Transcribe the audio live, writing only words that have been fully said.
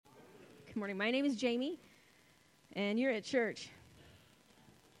Good morning. My name is Jamie, and you're at church.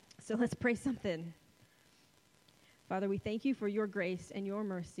 So let's pray something. Father, we thank you for your grace and your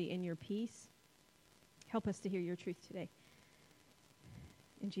mercy and your peace. Help us to hear your truth today.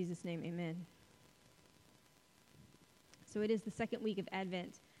 In Jesus' name, amen. So it is the second week of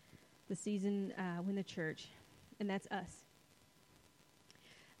Advent, the season when the church, and that's us,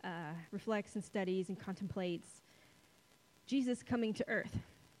 reflects and studies and contemplates Jesus coming to earth.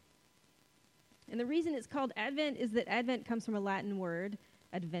 And the reason it's called Advent is that Advent comes from a Latin word,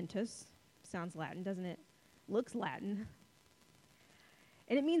 adventus. Sounds Latin, doesn't it? Looks Latin.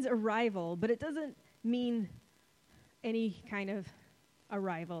 And it means arrival, but it doesn't mean any kind of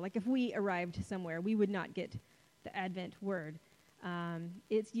arrival. Like if we arrived somewhere, we would not get the Advent word.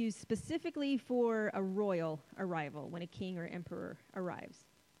 It's used specifically for a royal arrival, when a king or emperor arrives.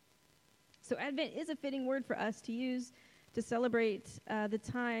 So Advent is a fitting word for us to use to celebrate the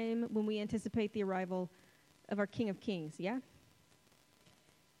time when we anticipate the arrival of our King of Kings, yeah?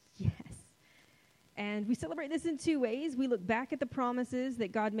 Yes. And we celebrate this in two ways. We look back at the promises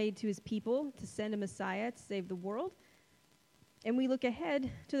that God made to his people to send a Messiah to save the world. And we look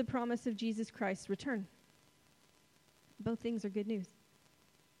ahead to the promise of Jesus Christ's return. Both things are good news.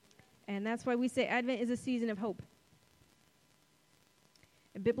 And that's why we say Advent is a season of hope.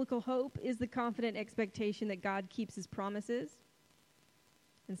 And biblical hope is the confident expectation that God keeps his promises.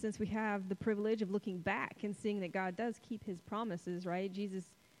 And since we have the privilege of looking back and seeing that God does keep his promises, right? Jesus,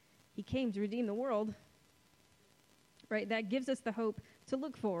 he came to redeem the world, right? That gives us the hope to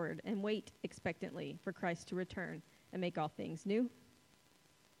look forward and wait expectantly for Christ to return and make all things new.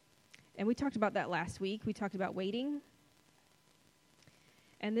 And we talked about that last week. We talked about waiting.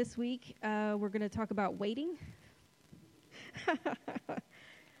 And this week, we're going to talk about waiting.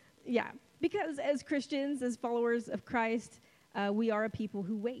 Yeah, because as Christians, as followers of Christ, we are a people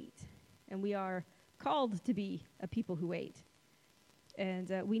who wait. And we are called to be a people who wait.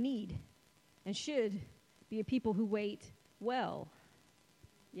 And we need and should be a people who wait well.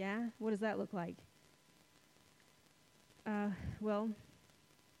 Yeah? What does that look like?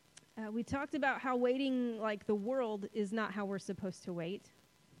 We talked about how waiting like the world is not how we're supposed to wait.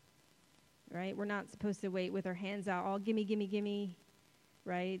 Right? We're not supposed to wait with our hands out, all gimme, gimme, gimme.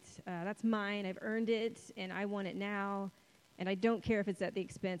 Right? That's mine. I've earned it, and I want it now. And I don't care if it's at the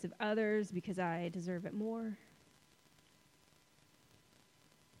expense of others because I deserve it more.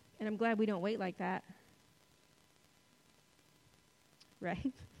 And I'm glad we don't wait like that.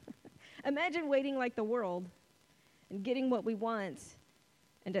 Right? Imagine waiting like the world and getting what we want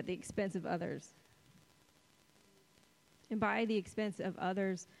and at the expense of others. And by the expense of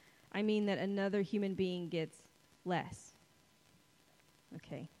others, I mean that another human being gets less.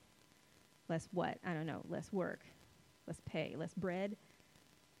 Okay. Less what? I don't know. Less work, less pay, less bread,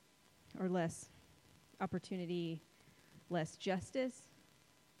 or less opportunity, less justice,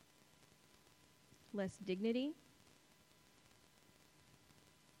 less dignity,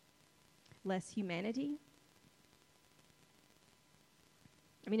 less humanity.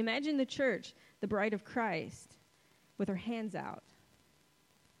 I mean, imagine the church, the bride of Christ, with her hands out,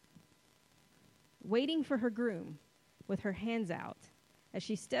 waiting for her groom with her hands out as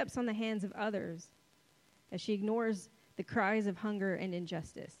she steps on the hands of others, as she ignores the cries of hunger and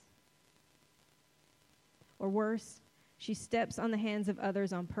injustice. Or worse, she steps on the hands of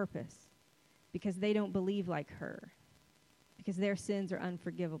others on purpose because they don't believe like her, because their sins are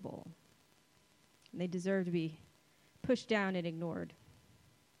unforgivable, and they deserve to be pushed down and ignored,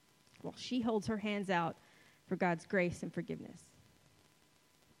 while she holds her hands out for God's grace and forgiveness.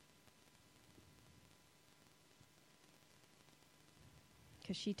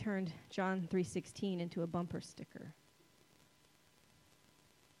 Because she turned John 3:16 into a bumper sticker.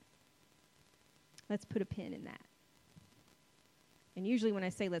 Let's put a pin in that. And usually when I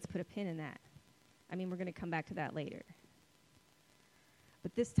say let's put a pin in that, I mean we're going to come back to that later.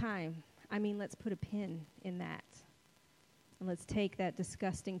 But this time, I mean let's put a pin in that. And let's take that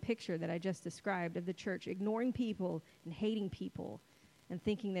disgusting picture that I just described of the church ignoring people and hating people and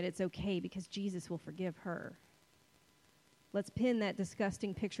thinking that it's okay because Jesus will forgive her. Let's pin that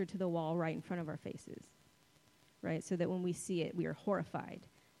disgusting picture to the wall right in front of our faces, right? So that when we see it, we are horrified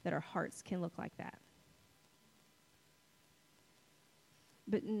that our hearts can look like that.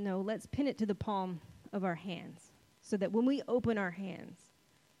 But no, let's pin it to the palm of our hands so that when we open our hands,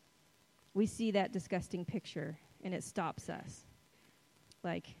 we see that disgusting picture and it stops us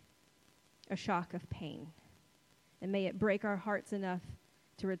like a shock of pain. And may it break our hearts enough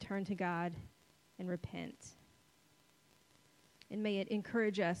to return to God and repent. And may it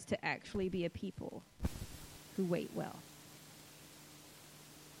encourage us to actually be a people who wait well.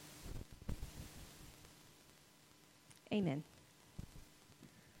 Amen.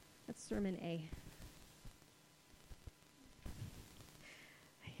 That's sermon A.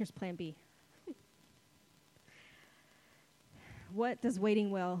 Here's plan B. What does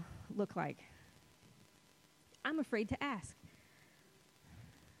waiting well look like? I'm afraid to ask.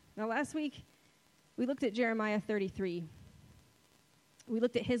 Now, last week, we looked at Jeremiah 33. We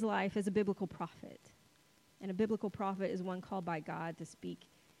looked at his life as a biblical prophet. And a biblical prophet is one called by God to speak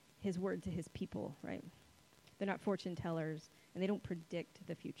his word to his people, right? They're not fortune tellers, and they don't predict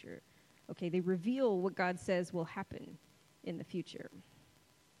the future. Okay, they reveal what God says will happen in the future.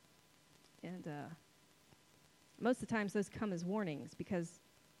 And most of the times those come as warnings, because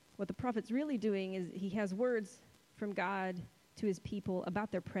what the prophet's really doing is he has words from God to his people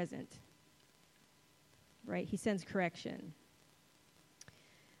about their present, right? He sends correction.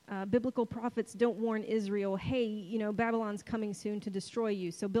 Biblical prophets don't warn Israel, hey, Babylon's coming soon to destroy you,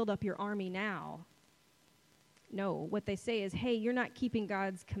 so build up your army now. No, what they say is, hey, you're not keeping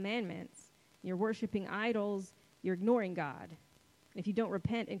God's commandments. You're worshiping idols. You're ignoring God. And if you don't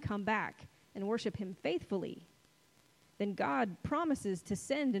repent and come back and worship him faithfully, then God promises to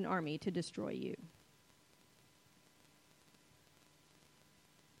send an army to destroy you.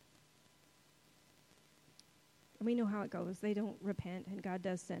 And we know how it goes. They don't repent, and God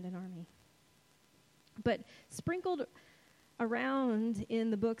does send an army. But sprinkled around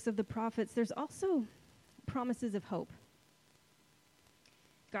in the books of the prophets, there's also promises of hope.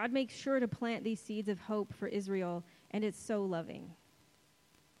 God makes sure to plant these seeds of hope for Israel, and it's so loving.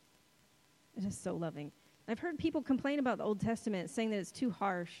 It is so loving. I've heard people complain about the Old Testament, saying that it's too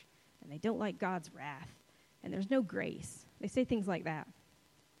harsh, and they don't like God's wrath, and there's no grace. They say things like that.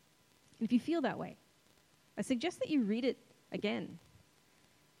 And if you feel that way, I suggest that you read it again,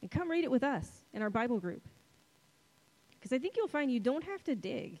 and come read it with us in our Bible group. Because I think you'll find you don't have to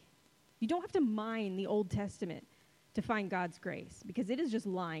dig. You don't have to mine the Old Testament to find God's grace, because it is just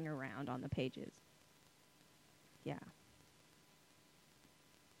lying around on the pages. Yeah.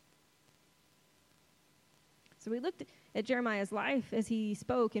 So we looked at Jeremiah's life as he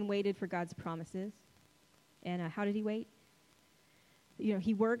spoke and waited for God's promises. And how did he wait?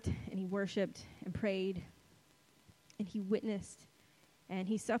 He worked and he worshiped and prayed and he witnessed and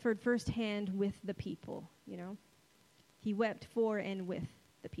he suffered firsthand with the people, He wept for and with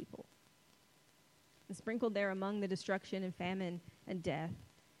the people. And sprinkled there among the destruction and famine and death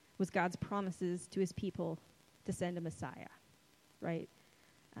was God's promises to his people to send a Messiah, right?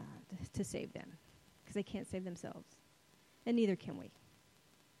 To save them. Because they can't save themselves. And neither can we.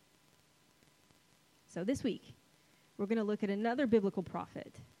 So this week, we're going to look at another biblical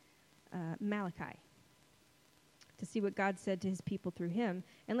prophet, Malachi, to see what God said to his people through him.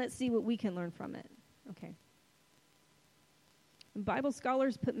 And let's see what we can learn from it. Okay. Bible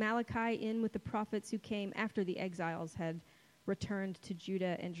scholars put Malachi in with the prophets who came after the exiles had returned to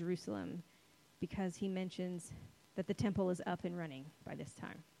Judah and Jerusalem, because he mentions that the temple is up and running by this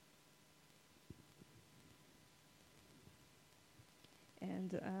time.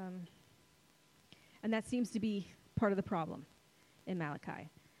 And that seems to be part of the problem in Malachi.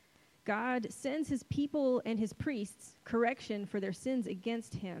 God sends his people and his priests correction for their sins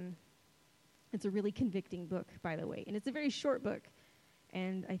against him. It's a really convicting book, by the way. And it's a very short book.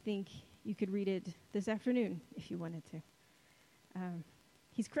 And I think you could read it this afternoon if you wanted to.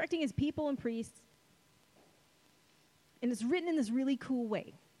 He's correcting his people and priests. And it's written in this really cool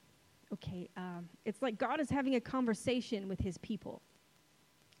way. Okay, it's like God is having a conversation with his people.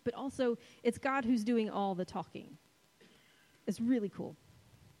 But also, it's God who's doing all the talking. It's really cool.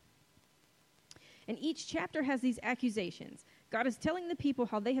 And each chapter has these accusations. God is telling the people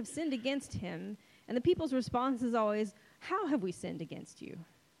how they have sinned against him, and the people's response is always, how have we sinned against you?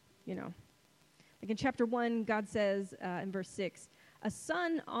 Like in chapter 1, God says in verse 6, a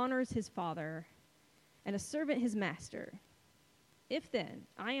son honors his father, and a servant his master. If then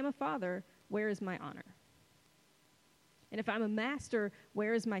I am a father, where is my honor? And if I'm a master,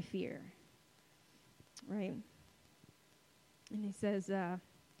 where is my fear? Right? And he says,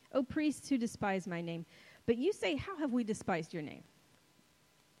 O priests who despise my name. But you say, how have we despised your name?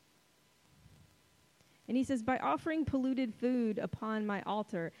 And he says, by offering polluted food upon my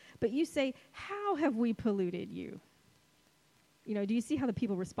altar. But you say, how have we polluted you? Do you see how the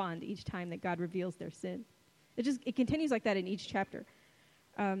people respond each time that God reveals their sin? It continues like that in each chapter.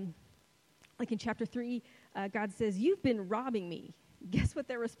 Like in chapter 3, God says, you've been robbing me. Guess what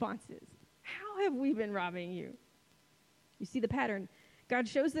their response is? How have we been robbing you? You see the pattern. God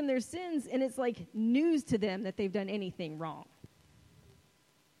shows them their sins, and it's like news to them that they've done anything wrong.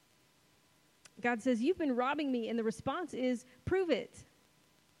 God says, you've been robbing me, and the response is, prove it.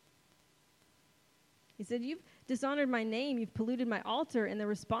 He said, you've dishonored my name, you've polluted my altar, and the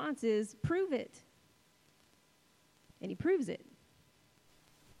response is, prove it. And he proves it.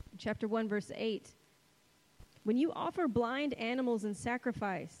 In chapter 1, verse 8, when you offer blind animals in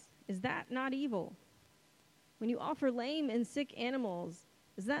sacrifice, is that not evil? When you offer lame and sick animals,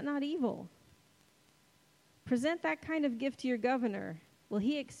 is that not evil? Present that kind of gift to your governor. Will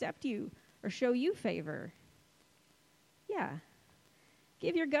he accept you or show you favor? Yeah.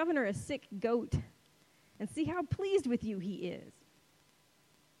 Give your governor a sick goat and see how pleased with you he is.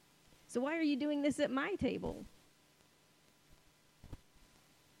 So why are you doing this at my table?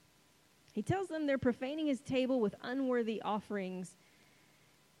 He tells them they're profaning his table with unworthy offerings,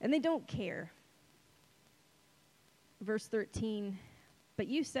 and they don't care. Verse 13, but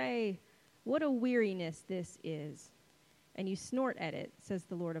you say, what a weariness this is, and you snort at it, says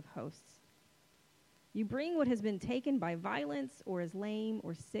the Lord of hosts. You bring what has been taken by violence or is lame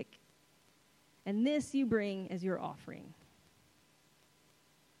or sick, and this you bring as your offering.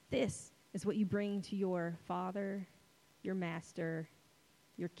 This is what you bring to your father, your master,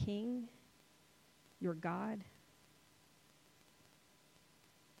 your king, your God.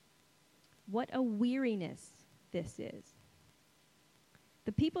 What a weariness this is.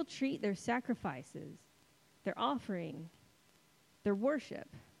 The people treat their sacrifices, their offering, their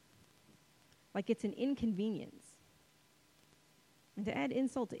worship, like it's an inconvenience. And to add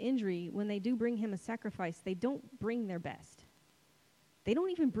insult to injury, when they do bring him a sacrifice, they don't bring their best. They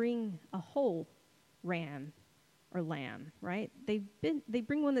don't even bring a whole ram or lamb, right? They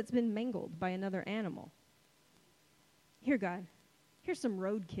bring one that's been mangled by another animal. Here, God, here's some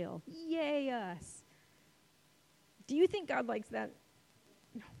roadkill. Yay, us. Do you think God likes that?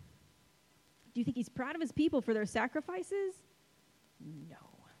 No. Do you think he's proud of his people for their sacrifices? No.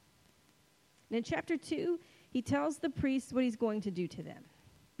 And in chapter 2, he tells the priests what he's going to do to them,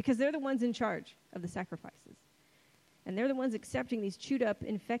 because they're the ones in charge of the sacrifices. And they're the ones accepting these chewed up,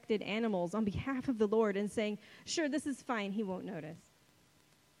 infected animals on behalf of the Lord and saying, sure, this is fine, he won't notice.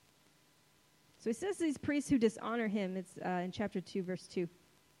 So he says to these priests who dishonor him, it's in chapter 2, verse 2,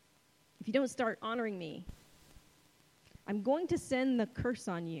 if you don't start honoring me, I'm going to send the curse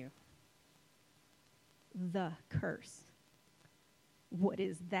on you. The curse. What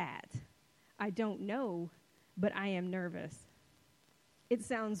is that? I don't know, but I am nervous. It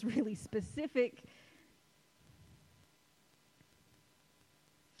sounds really specific.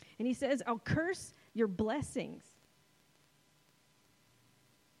 And he says, I'll curse your blessings.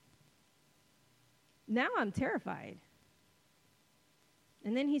 Now I'm terrified.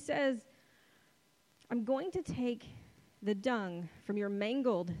 And then he says, I'm going to take the dung from your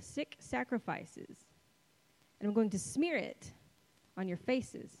mangled, sick sacrifices, and I'm going to smear it on your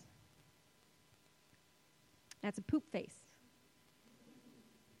faces. That's a poop face.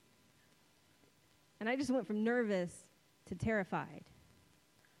 And I just went from nervous to terrified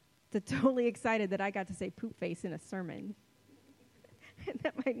to totally excited that I got to say poop face in a sermon. And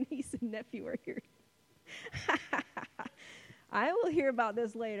that my niece and nephew are here. I will hear about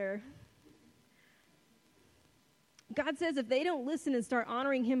this later. God says if they don't listen and start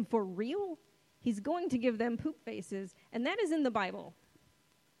honoring him for real, he's going to give them poop faces. And that is in the Bible.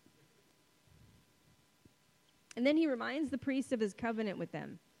 And then he reminds the priests of his covenant with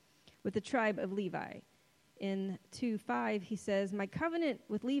them, with the tribe of Levi. In 2:5, he says, my covenant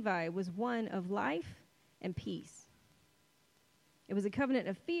with Levi was one of life and peace. It was a covenant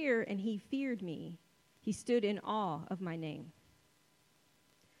of fear, and he feared me. He stood in awe of my name.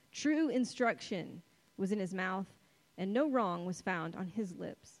 True instruction was in his mouth, and no wrong was found on his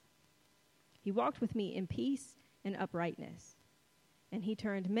lips. He walked with me in peace and uprightness, and he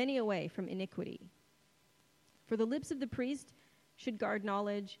turned many away from iniquity. For the lips of the priest should guard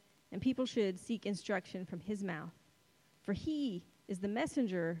knowledge, and people should seek instruction from his mouth. For he is the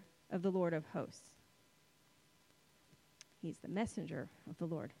messenger of the Lord of hosts. He's the messenger of the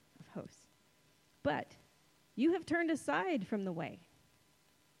Lord of hosts. But you have turned aside from the way,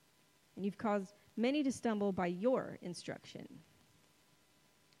 and you've caused many to stumble by your instruction.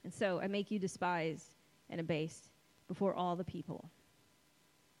 And so I make you despised and abased before all the people.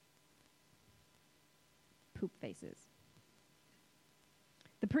 Poop faces.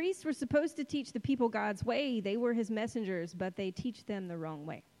 The priests were supposed to teach the people God's way. They were his messengers, but they teach them the wrong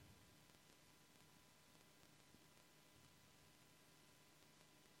way.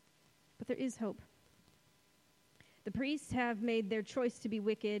 But there is hope. The priests have made their choice to be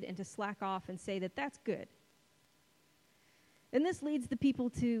wicked and to slack off and say that that's good. And this leads the people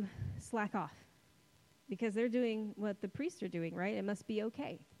to slack off because they're doing what the priests are doing, right? It must be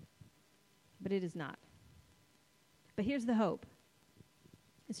okay. But it is not. But here's the hope.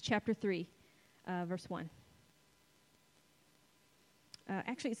 It's chapter 3. verse 1.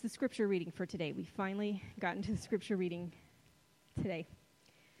 Actually, it's the scripture reading for today. We finally got into the scripture reading today.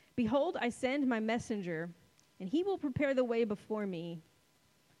 Behold, I send my messenger, and he will prepare the way before me.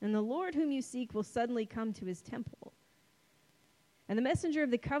 And the Lord whom you seek will suddenly come to his temple. And the messenger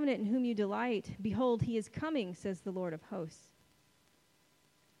of the covenant in whom you delight, behold, he is coming, says the Lord of hosts.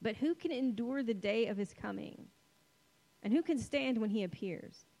 But who can endure the day of his coming? And who can stand when he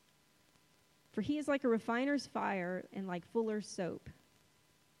appears? For he is like a refiner's fire and like fuller's soap.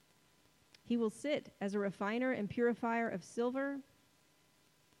 He will sit as a refiner and purifier of silver,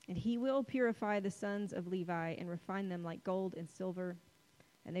 and he will purify the sons of Levi and refine them like gold and silver,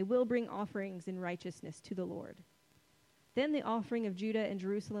 and they will bring offerings in righteousness to the Lord. Then the offering of Judah and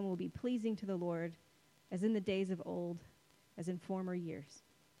Jerusalem will be pleasing to the Lord, as in the days of old, as in former years.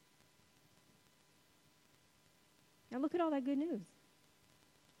 Now look at all that good news.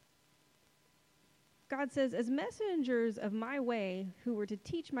 God says, as messengers of my way who were to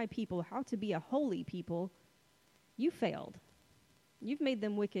teach my people how to be a holy people, you failed. You've made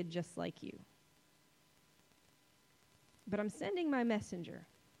them wicked just like you. But I'm sending my messenger.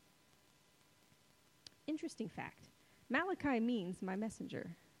 Interesting fact. Malachi means my messenger.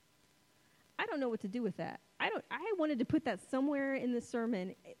 I don't know what to do with that. I wanted to put that somewhere in the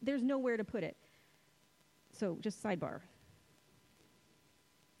sermon. There's nowhere to put it. So just sidebar.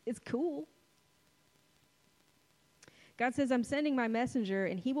 It's cool. God says, I'm sending my messenger,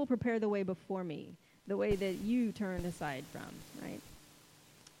 and he will prepare the way before me, the way that you turned aside from, right?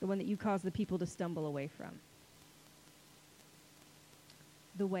 The one that you caused the people to stumble away from.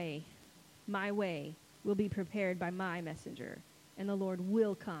 The way, my way, will be prepared by my messenger, and the Lord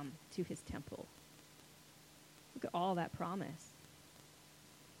will come to his temple. Look at all that promise.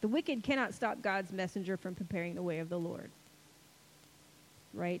 The wicked cannot stop God's messenger from preparing the way of the Lord.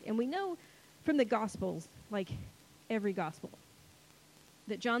 Right? And we know from the Gospels, like every Gospel,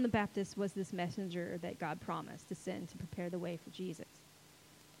 that John the Baptist was this messenger that God promised to send to prepare the way for Jesus.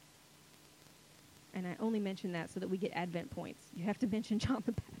 And I only mention that so that we get Advent points. You have to mention John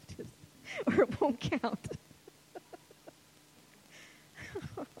the Baptist, or it won't count.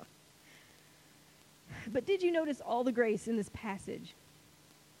 But did you notice all the grace in this passage?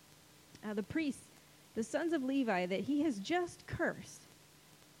 The priests, the sons of Levi, that he has just cursed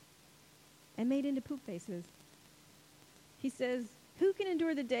and made into poop faces. He says, who can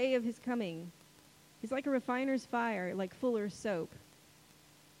endure the day of his coming? He's like a refiner's fire, like fuller's soap.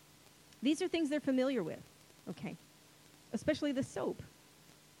 These are things they're familiar with, okay? Especially the soap,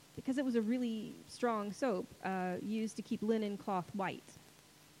 because it was a really strong soap used to keep linen cloth white.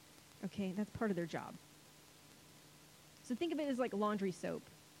 Okay, that's part of their job. So think of it as like laundry soap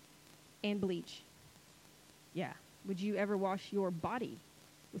and bleach. Yeah. Would you ever wash your body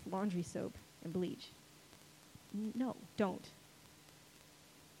with laundry soap and bleach? No, don't.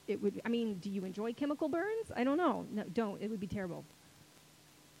 It would, do you enjoy chemical burns? I don't know. No, don't. It would be terrible.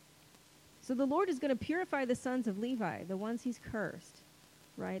 So the Lord is going to purify the sons of Levi, the ones he's cursed,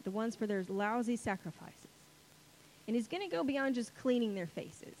 right? The ones for their lousy sacrifices. And he's going to go beyond just cleaning their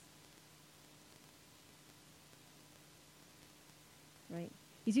faces. Right?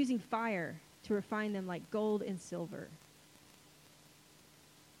 He's using fire to refine them like gold and silver.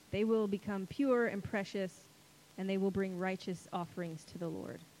 They will become pure and precious, and they will bring righteous offerings to the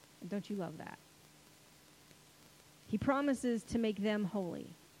Lord. And don't you love that? He promises to make them holy,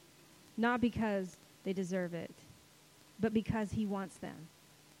 not because they deserve it, but because he wants them.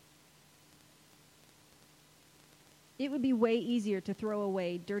 It would be way easier to throw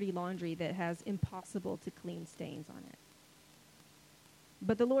away dirty laundry that has impossible to clean stains on it.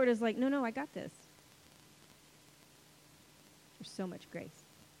 But the Lord is like, no, I got this. There's so much grace.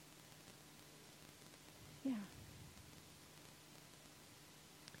 Yeah.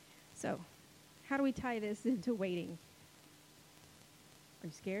 So, how do we tie this into waiting? Are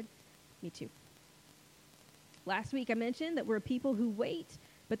you scared? Me too. Last week I mentioned that we're a people who wait,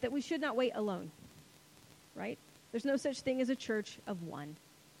 but that we should not wait alone. Right? There's no such thing as a church of one.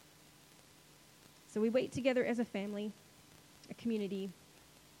 So we wait together as a family, a community,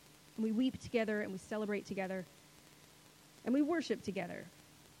 and we weep together and we celebrate together, and we worship together.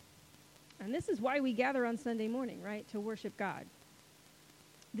 And this is why we gather on Sunday morning, right? To worship God.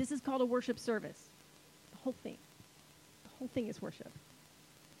 This is called a worship service. The whole thing. The whole thing is worship.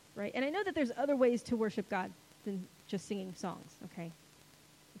 Right? And I know that there's other ways to worship God than just singing songs, okay?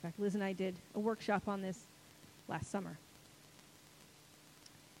 In fact, Liz and I did a workshop on this last summer.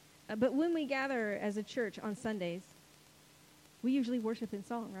 But when we gather as a church on Sundays, we usually worship in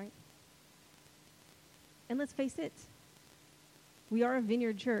song, right? And let's face it, we are a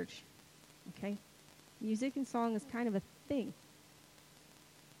vineyard church. Okay? Music and song is kind of a thing.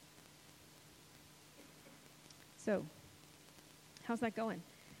 So, how's that going?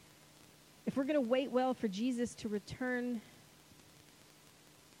 If we're going to wait well for Jesus to return,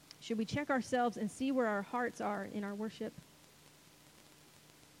 should we check ourselves and see where our hearts are in our worship?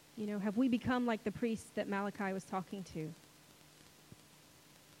 You know, have we become like the priests that Malachi was talking to?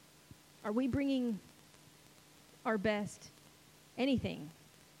 Are we bringing our best, anything,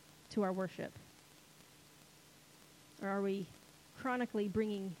 to our worship? Or are we chronically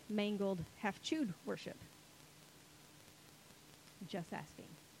bringing mangled, half-chewed worship? I'm just asking.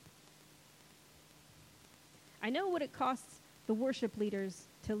 I know what it costs the worship leaders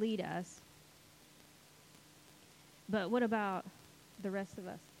to lead us, but what about the rest of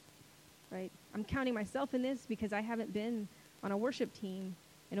us, right? I'm counting myself in this because I haven't been on a worship team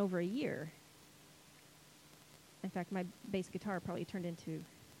in over a year. In fact, my bass guitar probably turned into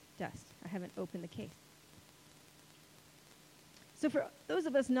dust. I haven't opened the case. So for those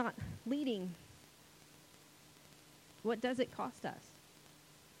of us not leading, what does it cost us?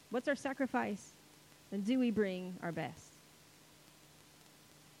 What's our sacrifice? And do we bring our best?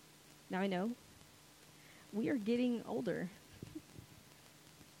 Now I know we are getting older.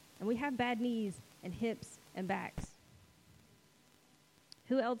 And we have bad knees and hips and backs.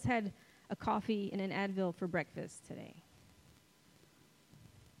 Who else had a coffee and an Advil for breakfast today?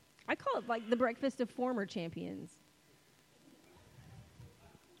 I call it like the breakfast of former champions.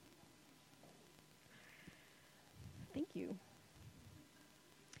 Thank you.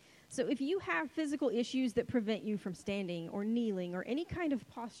 So if you have physical issues that prevent you from standing or kneeling or any kind of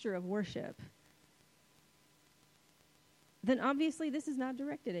posture of worship, then obviously this is not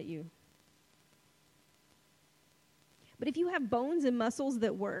directed at you. But if you have bones and muscles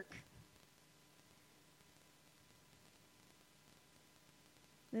that work,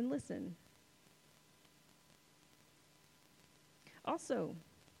 then listen. Also,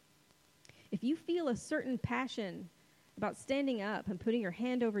 if you feel a certain passion about standing up and putting your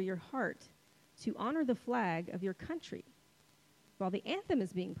hand over your heart to honor the flag of your country while the anthem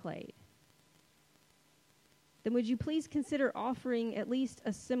is being played, then would you please consider offering at least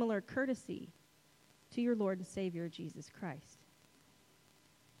a similar courtesy to your Lord and Savior, Jesus Christ?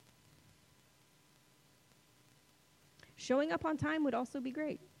 Showing up on time would also be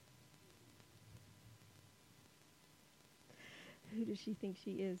great. Who does she think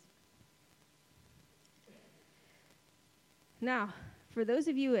she is? Now, for those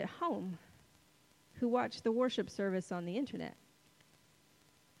of you at home who watch the worship service on the internet,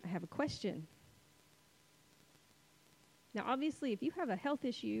 I have a question. Now, obviously, if you have a health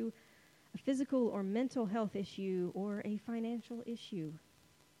issue, a physical or mental health issue, or a financial issue,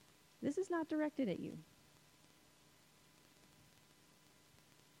 this is not directed at you.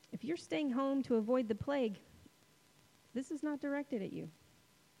 If you're staying home to avoid the plague, this is not directed at you.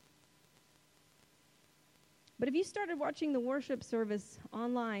 But if you started watching the worship service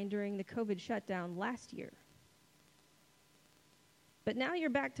online during the COVID shutdown last year, but now you're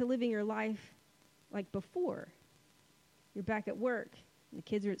back to living your life like before, you're back at work, and the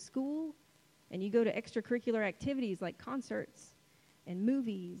kids are at school, and you go to extracurricular activities like concerts and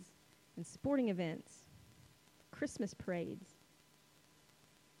movies and sporting events, Christmas parades,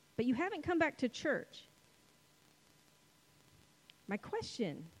 but you haven't come back to church. My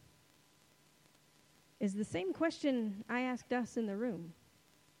question is the same question I asked us in the room.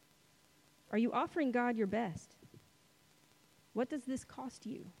 Are you offering God your best? What does this cost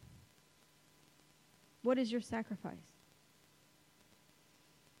you? What is your sacrifice?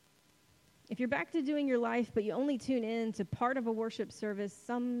 If you're back to doing your life, but you only tune in to part of a worship service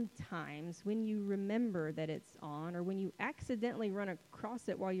sometimes when you remember that it's on, or when you accidentally run across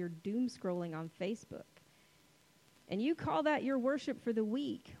it while you're doom scrolling on Facebook, and you call that your worship for the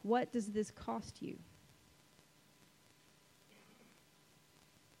week, what does this cost you?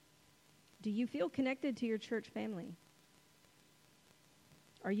 Do you feel connected to your church family?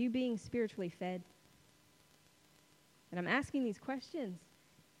 Are you being spiritually fed? And I'm asking these questions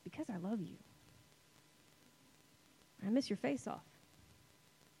because I love you. I miss your face off.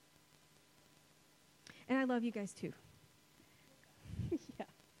 And I love you guys too.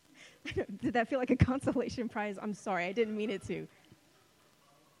 Yeah. Did that feel like a consolation prize? I'm sorry, I didn't mean it to.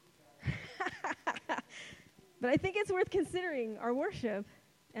 But I think it's worth considering our worship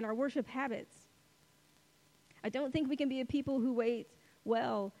and our worship habits. I don't think we can be a people who wait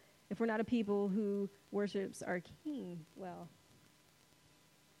well if we're not a people who worships our King well.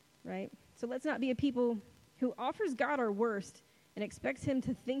 Right? So let's not be a people who offers God our worst and expects him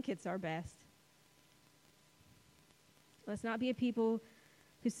to think it's our best. Let's not be a people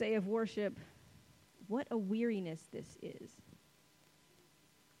who say of worship, "What a weariness this is."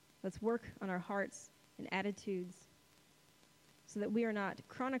 Let's work on our hearts and attitudes so that we are not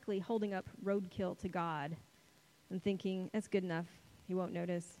chronically holding up roadkill to God and thinking, that's good enough. He won't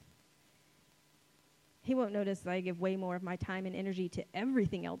notice. He won't notice that I give way more of my time and energy to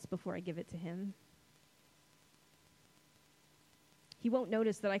everything else before I give it to him. He won't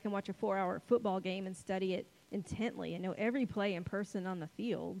notice that I can watch a 4-hour football game and study it intently and know every play and person on the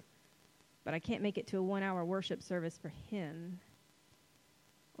field, but I can't make it to a 1-hour worship service for him.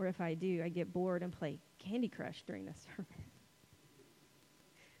 Or if I do, I get bored and play Candy Crush during the sermon.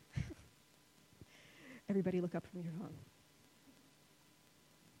 Everybody look up from your phone.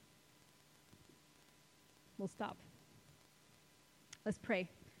 We'll stop. Let's pray.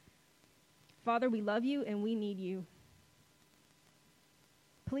 Father, we love you and we need you.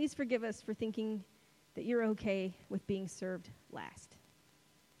 Please forgive us for thinking that you're okay with being served last.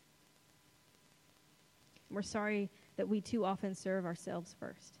 We're sorry that we too often serve ourselves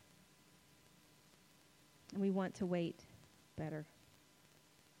first. And we want to wait better.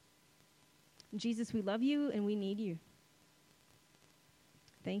 Jesus, we love you and we need you.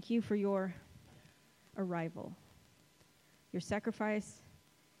 Thank you for your arrival, your sacrifice,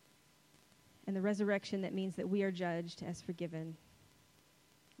 and the resurrection that means that we are judged as forgiven.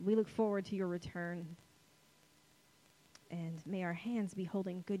 We look forward to your return, and may our hands be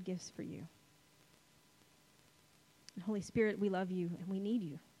holding good gifts for you. And Holy Spirit, we love you and we need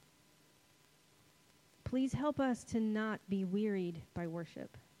you. Please help us to not be wearied by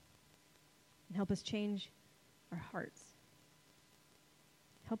worship, and help us change our hearts.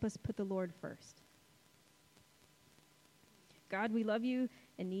 Help us put the Lord first. God, we love you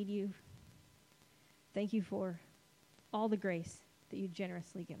and need you. Thank you for all the grace that you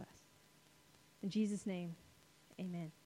generously give us. In Jesus' name, amen.